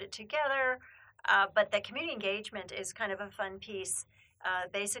I wrote it together. But the community engagement is kind of a fun piece.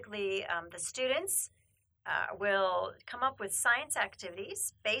 Basically, the students will come up with science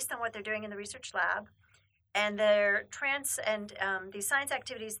activities based on what they're doing in the research lab. And these science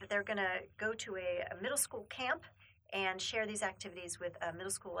activities that they're going to go to a middle school camp and share these activities with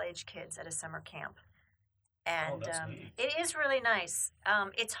middle school age kids at a summer camp. And that's neat. it is really nice.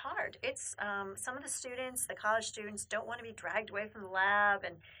 It's hard. It's some of the students, the college students, don't want to be dragged away from the lab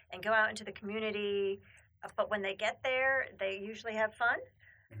and go out into the community. But when they get there, they usually have fun.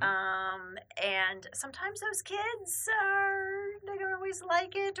 And sometimes those kids they don't always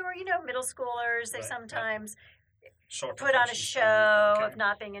like it, or middle schoolers, they Right, sometimes Short put on a attention show span. of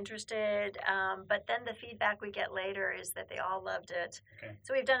not being interested. But then the feedback we get later is that they all loved it. Okay.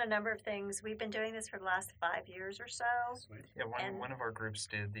 So we've done a number of things. We've been doing this for the last 5 years or so. Sweet. Yeah, And- one of our groups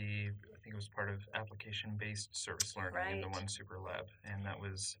did I think it was part of application-based service learning in the Right. One Super Lab. And that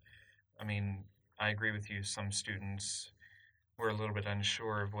was, I agree with you, some students were a little bit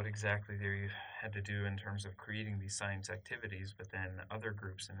unsure of what exactly they had to do in terms of creating these science activities, but then other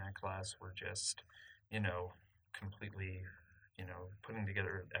groups in that class were just, completely, putting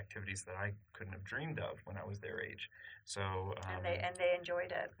together activities that I couldn't have dreamed of when I was their age. So, And they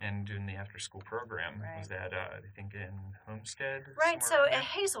enjoyed it. and doing the after-school program was Right. that I think in Homestead. Right, so somewhere around at there?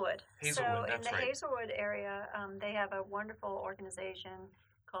 Hazelwood. Hazelwood, So in that's the right. Hazelwood area, they have a wonderful organization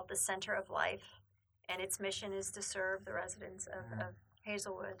called the Center of Life, and its mission is to serve the residents of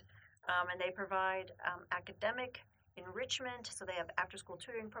Hazelwood. And they provide academic enrichment, so they have after-school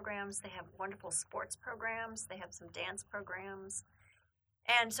tutoring programs, they have wonderful sports programs, they have some dance programs.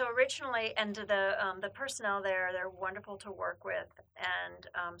 And so originally, and the personnel there, they're wonderful to work with.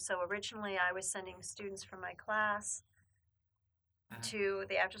 And so originally I was sending students from my class to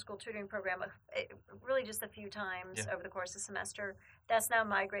the after-school tutoring program really just a few times over the course of the semester. That's now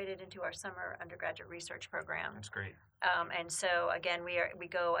migrated into our summer undergraduate research program. That's great. And so again, we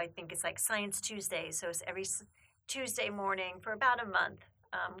go, I think it's like Science Tuesday. So it's every Tuesday morning for about a month.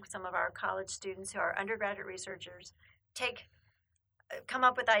 Some of our college students who are undergraduate researchers come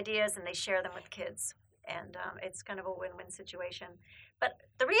up with ideas and they share them with kids. And it's kind of a win-win situation. But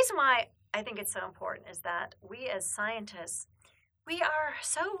the reason why I think it's so important is that we as scientists, we are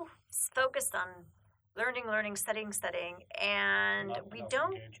so focused on learning, studying, and Not we enough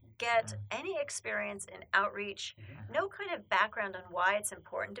don't engagement. get any experience in outreach, no kind of background on why it's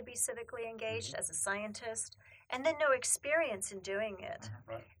important to be civically engaged as a scientist, and then no experience in doing it.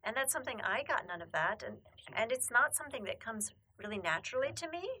 Right. And that's something I got none of that, and it's not something that comes really naturally to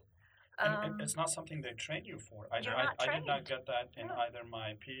me. And it's not something they train you for. I You're not did not trained. get that in No. either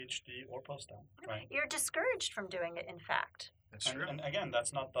my PhD or postdoc. Right. You're discouraged from doing it, in fact. That's true. And again,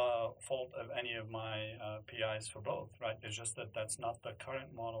 that's not the fault of any of my PIs for both, right? It's just that that's not the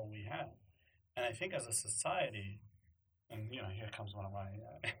current model we have. And I think as a society, and here comes one of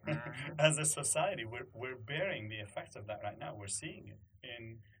my, as a society, we're bearing the effects of that right now. We're seeing it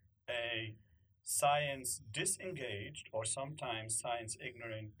in a science disengaged or sometimes science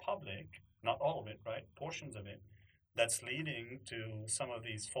ignorant public, not all of it, right? Portions of it, that's leading to some of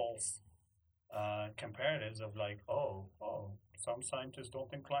these false comparatives of like, oh, some scientists don't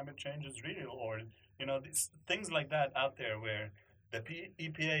think climate change is real, or these things like that out there where the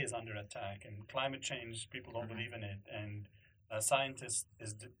EPA is under attack and climate change people don't believe in it, and scientists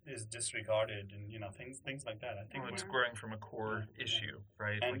is disregarded, and things like that. I think Well, it's we're- growing from a core issue,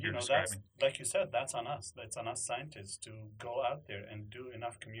 right? and like you're that's describing. like you said, that's on us. That's on us scientists to go out there and do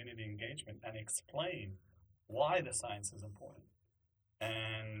enough community engagement and explain why the science is important.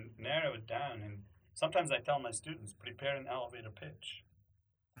 and narrow it down. And sometimes I tell my students, prepare an elevator pitch.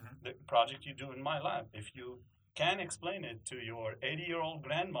 The project you do in my lab, if you can explain it to your 80-year-old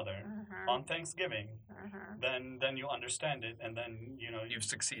grandmother on Thanksgiving, then you understand it, and then You've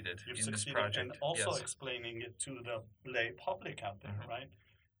succeeded you've in succeeded, this project. and also Yes. explaining it to the lay public out there, right?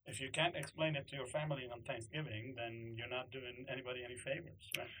 If you can't explain it to your family on Thanksgiving, then you're not doing anybody any favors,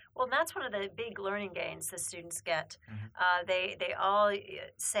 right? Well, that's one of the big learning gains the students get. Mhm. They all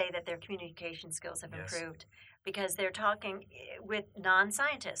say that their communication skills have Yes. improved because they're talking with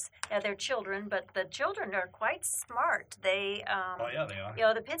non-scientists. Now, they're children, but the children are quite smart. They, Oh yeah, they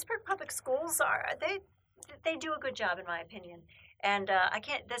are. the Pittsburgh Public Schools they do a good job, in my opinion. And I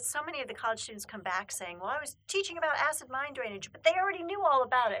can't. There's so many of the college students come back saying, "Well, I was teaching about acid mine drainage, but they already knew all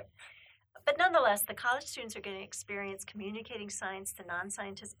about it." But nonetheless, the college students are going to experience communicating science to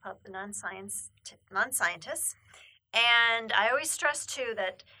non-scientists. And I always stress too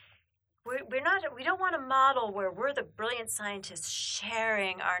that we don't want to model where we're the brilliant scientists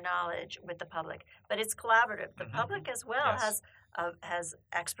sharing our knowledge with the public, but it's collaborative. The public as well Yes. has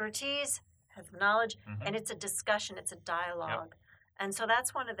expertise, has knowledge, and it's a discussion, it's a dialogue. And so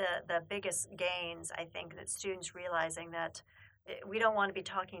that's one of the biggest gains, I think, that students realizing that we don't want to be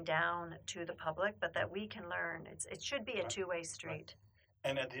talking down to the public, but that we can learn. It should be a two-way street.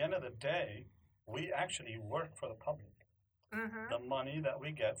 And at the end of the day, we actually work for the public. The money that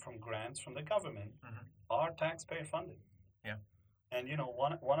we get from grants from the government are taxpayer funded. Yeah. And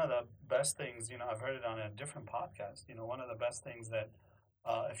one of the best things, I've heard it on a different podcast. One of the best things that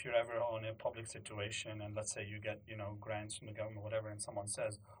if you're ever on a public situation, and let's say you get grants from the government, or whatever, and someone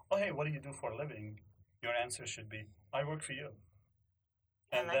says, "Oh, hey, what do you do for a living?" Your answer should be, "I work for you."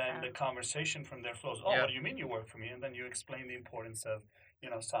 And like then that. the conversation from there flows. Oh, Yeah. what do you mean you work for me? And then you explain the importance of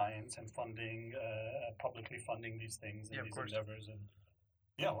science and funding, publicly funding these things and Yeah, of these course. endeavors. And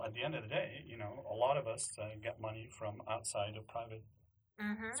at the end of the day, a lot of us get money from outside of private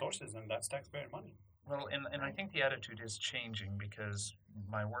sources, and that's taxpayer money. Well, and I think the attitude is changing because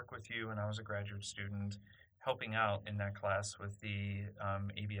my work with you, and I was a graduate student, helping out in that class with the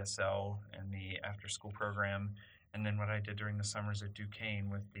ABSL and the after-school program, and then what I did during the summers at Duquesne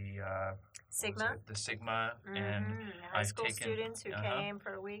with the Sigma? the Sigma, and High I've school taken- students who uh-huh. came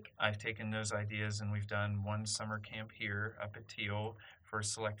for a week. I've taken those ideas and we've done one summer camp here up at Teal for a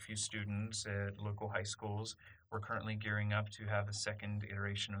select few students at local high schools. We're currently gearing up to have a second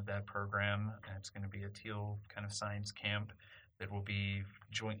iteration of that program. And it's going to be a Teal kind of science camp that will be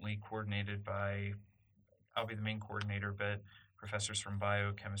jointly coordinated by, I'll be the main coordinator, but professors from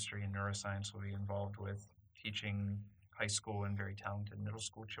biochemistry and neuroscience will be involved with teaching high school and very talented middle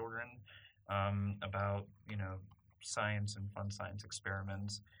school children about, science and fun science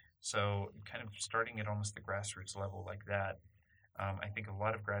experiments. So kind of starting at almost the grassroots level like that, I think a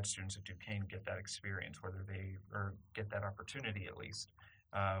lot of grad students at Duquesne get that experience, or get that opportunity at least.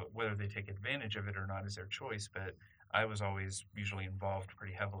 Whether they take advantage of it or not is their choice, but I was always usually involved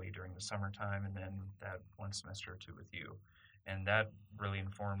pretty heavily during the summertime and then that one semester or two with you. And that really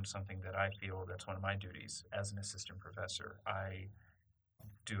informed something that I feel that's one of my duties as an assistant professor. I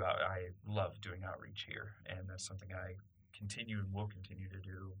love doing outreach here, and that's something I continue and will continue to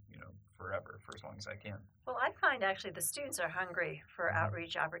do, forever, for as long as I can. Well, I find actually the students are hungry for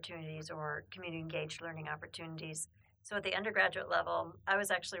outreach opportunities or community engaged learning opportunities. So at the undergraduate level, I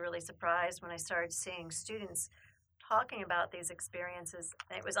was actually really surprised when I started seeing students talking about these experiences,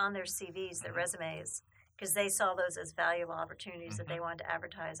 and it was on their CVs, their resumes, because they saw those as valuable opportunities that they wanted to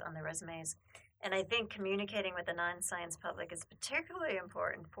advertise on their resumes. And I think communicating with the non-science public is particularly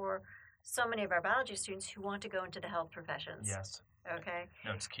important for so many of our biology students who want to go into the health professions. Yes. Okay.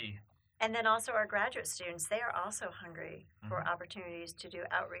 No, it's key. And then also our graduate students, they are also hungry for opportunities to do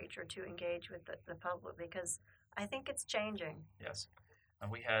outreach or to engage with the public, because I think it's changing. Yes.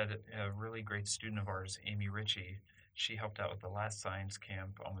 We had a really great student of ours, Amy Ritchie. She helped out with the last science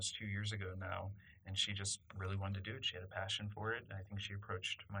camp almost 2 years ago now, and she just really wanted to do it. She had a passion for it. And I think she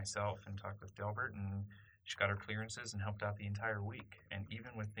approached myself and talked with Delbert, and she got her clearances and helped out the entire week. And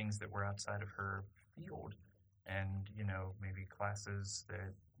even with things that were outside of her field and, maybe classes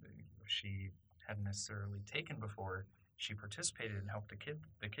that she hadn't necessarily taken before, she participated and helped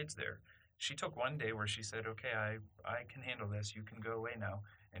the kids there. She took one day where she said, "Okay, I can handle this. You can go away now."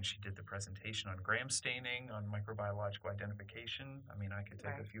 And she did the presentation on gram staining, on microbiological identification. I mean, I could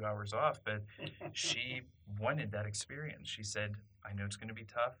take a few hours off, but she wanted that experience. She said, "I know it's going to be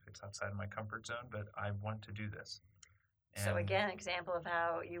tough. It's outside of my comfort zone, but I want to do this." So again, example of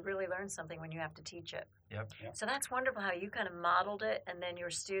how you really learn something when you have to teach it. Yep. So that's wonderful how you kind of modeled it, and then your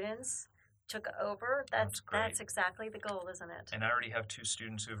students took over. That's great. That's exactly the goal, isn't it? And I already have 2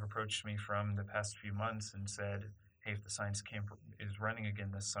 students who have approached me from the past few months and said, hey, if the science camp is running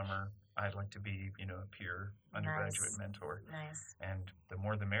again this summer, I'd like to be, a peer undergraduate mentor. Nice. And the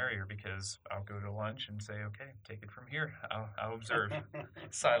more the merrier, because I'll go to lunch and say, okay, take it from here. I'll observe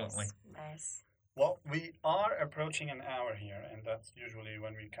silently. Nice. Well, we are approaching an hour here, and that's usually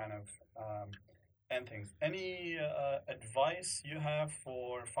when we kind of end things. Any advice you have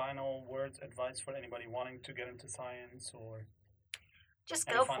for final words, advice for anybody wanting to get into science or... Just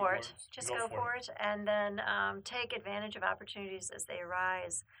go for it. Just go for it. And then take advantage of opportunities as they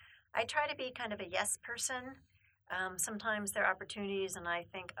arise. I try to be kind of a yes person. Sometimes there are opportunities and I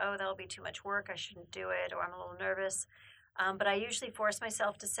think, oh, that'll be too much work. I shouldn't do it, or I'm a little nervous. But I usually force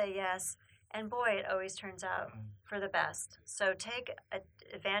myself to say yes. And boy, it always turns out for the best. So take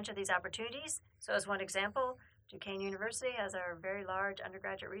advantage of these opportunities. So as one example, Duquesne University has a very large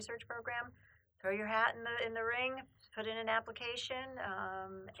undergraduate research program. Throw your hat in the ring, put in an application,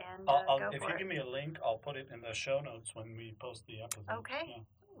 and go for it. If you give me a link, I'll put it in the show notes when we post the episode. Okay, yeah.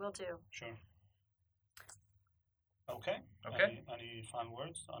 Will do. Sure. Okay. Okay. Any final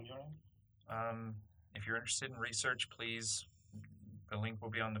words on your end? If you're interested in research, please, the link will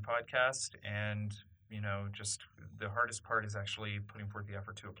be on the podcast. And, just the hardest part is actually putting forth the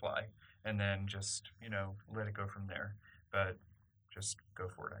effort to apply. And then just, let it go from there. But just go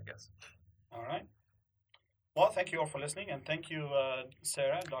for it, I guess. All right. Well, thank you all for listening, and thank you,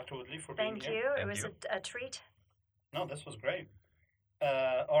 Sarah, Dr. Woodley, for being here. Thank you. It was a treat. No, this was great.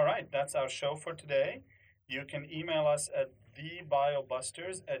 All right, that's our show for today. You can email us at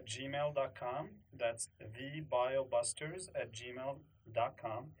thebiobusters@gmail.com. That's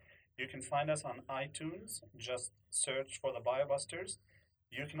thebiobusters@gmail.com. You can find us on iTunes. Just search for The BioBusters.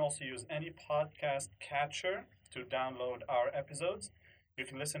 You can also use any podcast catcher to download our episodes. You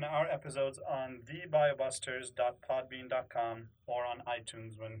can listen to our episodes on thebiobusters.podbean.com or on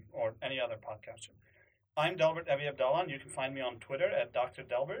iTunes or any other podcatcher. I'm Delbert Evi Abdallah, and you can find me on Twitter at Dr.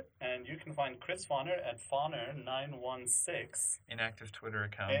 Delbert, and you can find Chris Fauner at Fauner916. Inactive Twitter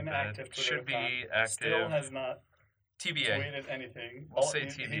account. Inactive Twitter should account. Be active. Still has not TBA. tweeted anything. We'll say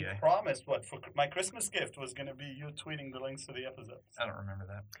he TBA. promised for my Christmas gift was going to be you tweeting the links to the episodes. I don't remember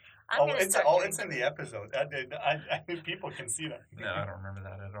that. It's in the episode. I think people can see that. No, I don't remember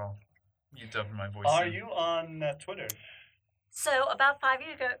that at all. You dubbed my voice. Are you on Twitter? So about 5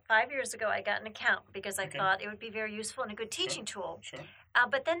 years ago, I got an account because I thought it would be very useful and a good teaching tool. Sure.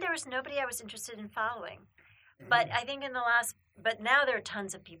 But then there was nobody I was interested in following. Mm-hmm. But I think but now there are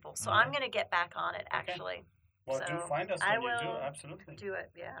tons of people. So I'm going to get back on it, actually. Well, so do find us when you do. Absolutely. Do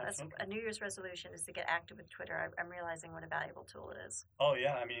it, yeah. Absolutely. That's a New Year's resolution is to get active with Twitter. I'm realizing what a valuable tool it is. Oh,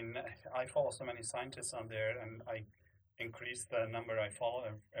 yeah. I mean, I follow so many scientists on there, and I increase the number I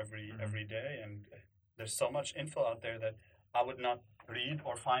follow every day. And there's so much info out there that I would not read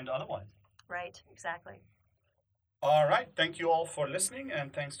or find otherwise. Right, exactly. All right. Thank you all for listening,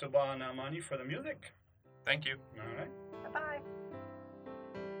 and thanks to Ba Namani for the music. Thank you. All right. Bye-bye.